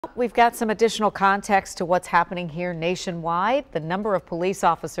We've got some additional context to what's happening here nationwide. The number of police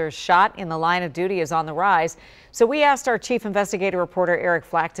officers shot in the line of duty is on the rise. So we asked our chief investigative reporter Eric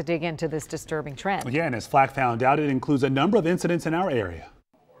Flack to dig into this disturbing trend. Yeah, and as Flack found out, it includes a number of incidents in our area.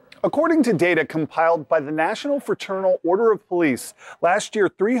 According to data compiled by the National Fraternal Order of Police, last year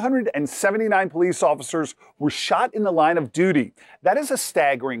 379 police officers were shot in the line of duty. That is a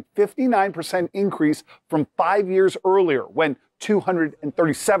staggering 59% increase from 5 years earlier when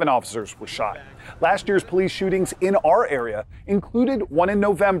 237 officers were shot. Last year's police shootings in our area included one in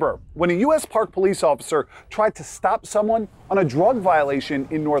November when a U.S. Park police officer tried to stop someone on a drug violation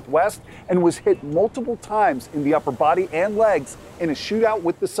in Northwest and was hit multiple times in the upper body and legs in a shootout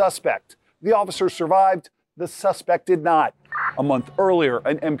with the suspect. The officer survived, the suspect did not. A month earlier,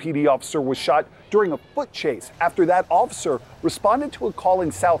 an MPD officer was shot during a foot chase after that officer responded to a call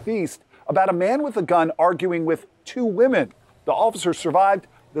in Southeast about a man with a gun arguing with two women. The officer survived,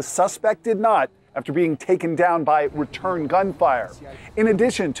 the suspect did not, after being taken down by return gunfire. In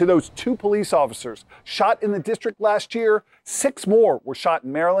addition to those two police officers shot in the district last year, 6 more were shot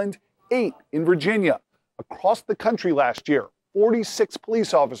in Maryland, 8 in Virginia. Across the country last year, 46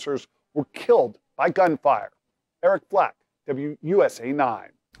 police officers were killed by gunfire. Eric Flack, WUSA 9.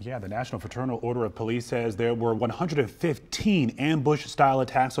 Yeah, the National Fraternal Order of Police says there were 115 ambush-style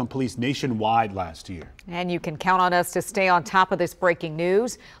attacks on police nationwide last year. And you can count on us to stay on top of this breaking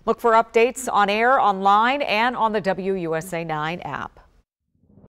news. Look for updates on air, online, and on the WUSA 9 app.